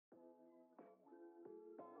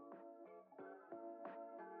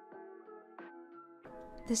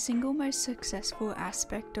The single most successful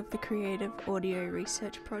aspect of the creative audio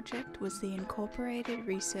research project was the incorporated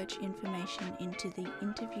research information into the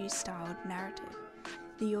interview-styled narrative.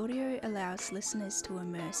 The audio allows listeners to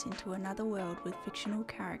immerse into another world with fictional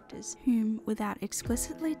characters whom, without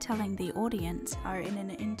explicitly telling the audience, are in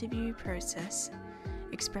an interview process,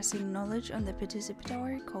 expressing knowledge on the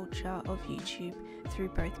participatory culture of YouTube through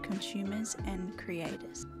both consumers and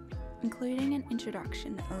creators. Including an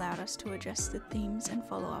introduction allowed us to address the themes and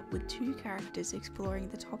follow up with 2 characters exploring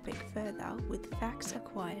the topic further with facts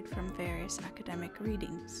acquired from various academic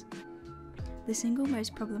readings. The single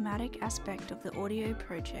most problematic aspect of the audio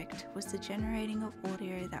project was the generating of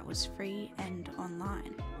audio that was free and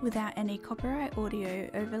online, without any copyright audio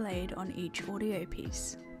overlaid on each audio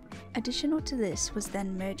piece. Additional to this was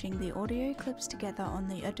then merging the audio clips together on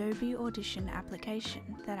the Adobe Audition application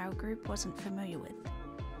that our group wasn't familiar with.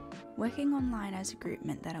 Working online as a group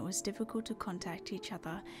meant that it was difficult to contact each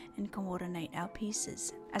other and coordinate our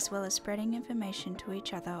pieces, as well as spreading information to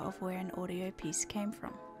each other of where an audio piece came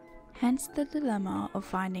from. Hence the dilemma of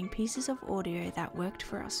finding pieces of audio that worked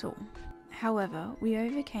for us all. However, we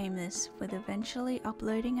overcame this with eventually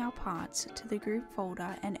uploading our parts to the group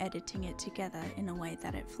folder and editing it together in a way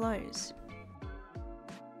that it flows.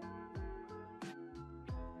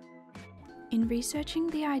 In researching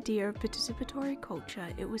the idea of participatory culture,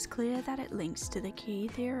 it was clear that it links to the key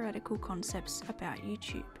theoretical concepts about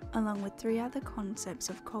YouTube, along with 3 other concepts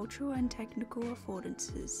of cultural and technical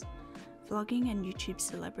affordances, vlogging and YouTube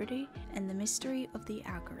celebrity, and the mystery of the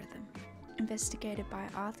algorithm, investigated by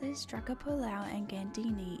authors Dracopolau and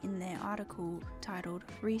Gandini in their article titled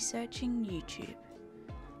Researching YouTube,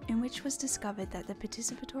 in which was discovered that the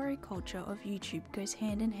participatory culture of YouTube goes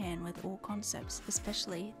hand in hand with all concepts,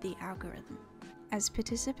 especially the algorithm, as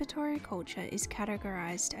participatory culture is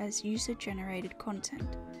categorized as user-generated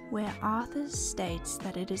content, where Arthurs states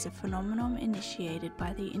that it is a phenomenon initiated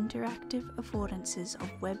by the interactive affordances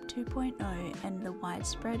of Web 2.0 and the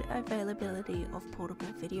widespread availability of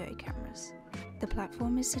portable video cameras. The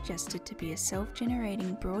platform is suggested to be a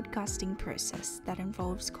self-generating broadcasting process that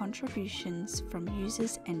involves contributions from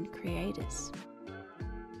users and creators.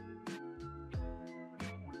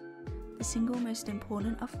 The single most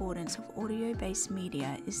important affordance of audio-based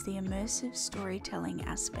media is the immersive storytelling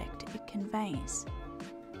aspect it conveys,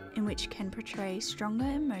 in which can portray stronger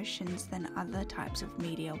emotions than other types of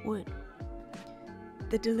media would.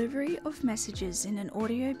 The delivery of messages in an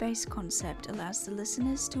audio-based concept allows the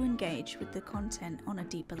listeners to engage with the content on a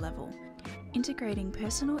deeper level, integrating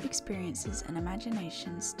personal experiences and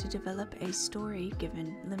imaginations to develop a story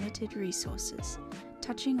given limited resources,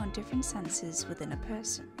 touching on different senses within a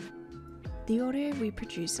person. The audio we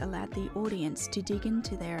produce allowed the audience to dig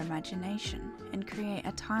into their imagination and create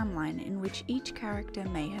a timeline in which each character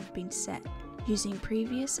may have been set, using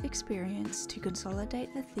previous experience to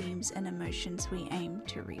consolidate the themes and emotions we aim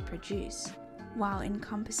to reproduce, while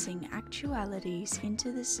encompassing actualities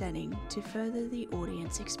into the setting to further the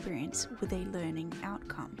audience experience with a learning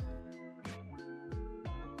outcome.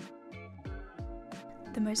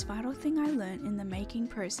 The most vital thing I learned in the making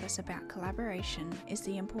process about collaboration is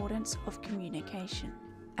the importance of communication,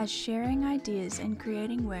 as sharing ideas and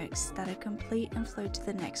creating works that are complete and flow to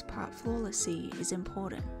the next part flawlessly is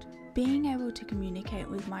important. Being able to communicate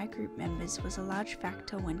with my group members was a large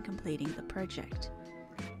factor when completing the project.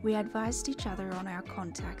 We advised each other on our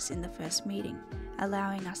contacts in the first meeting,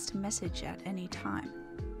 allowing us to message at any time.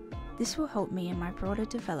 This will help me in my broader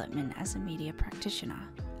development as a media practitioner,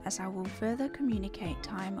 as I will further communicate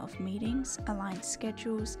time of meetings, align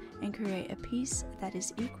schedules, and create a piece that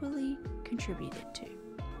is equally contributed to.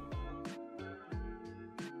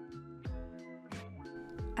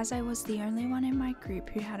 As I was the only one in my group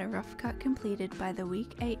who had a rough cut completed by the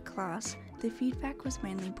week 8 class, the feedback was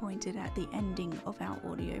mainly pointed at the ending of our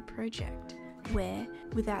audio project, where,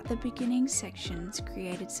 without the beginning sections,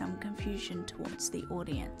 created some confusion towards the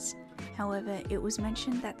audience. However, it was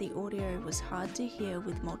mentioned that the audio was hard to hear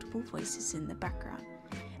with multiple voices in the background,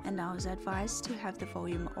 and I was advised to have the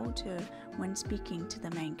volume alter when speaking to the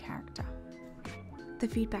main character. The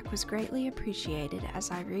feedback was greatly appreciated as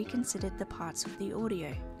I reconsidered the parts of the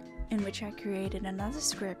audio, in which I created another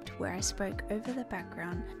script where I spoke over the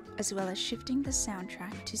background, as well as shifting the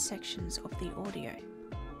soundtrack to sections of the audio,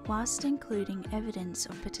 whilst including evidence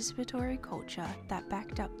of participatory culture that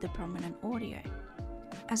backed up the prominent audio,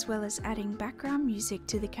 as well as adding background music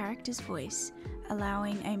to the character's voice,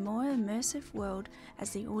 allowing a more immersive world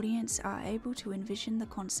as the audience are able to envision the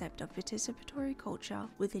concept of participatory culture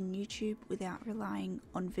within YouTube without relying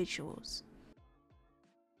on visuals.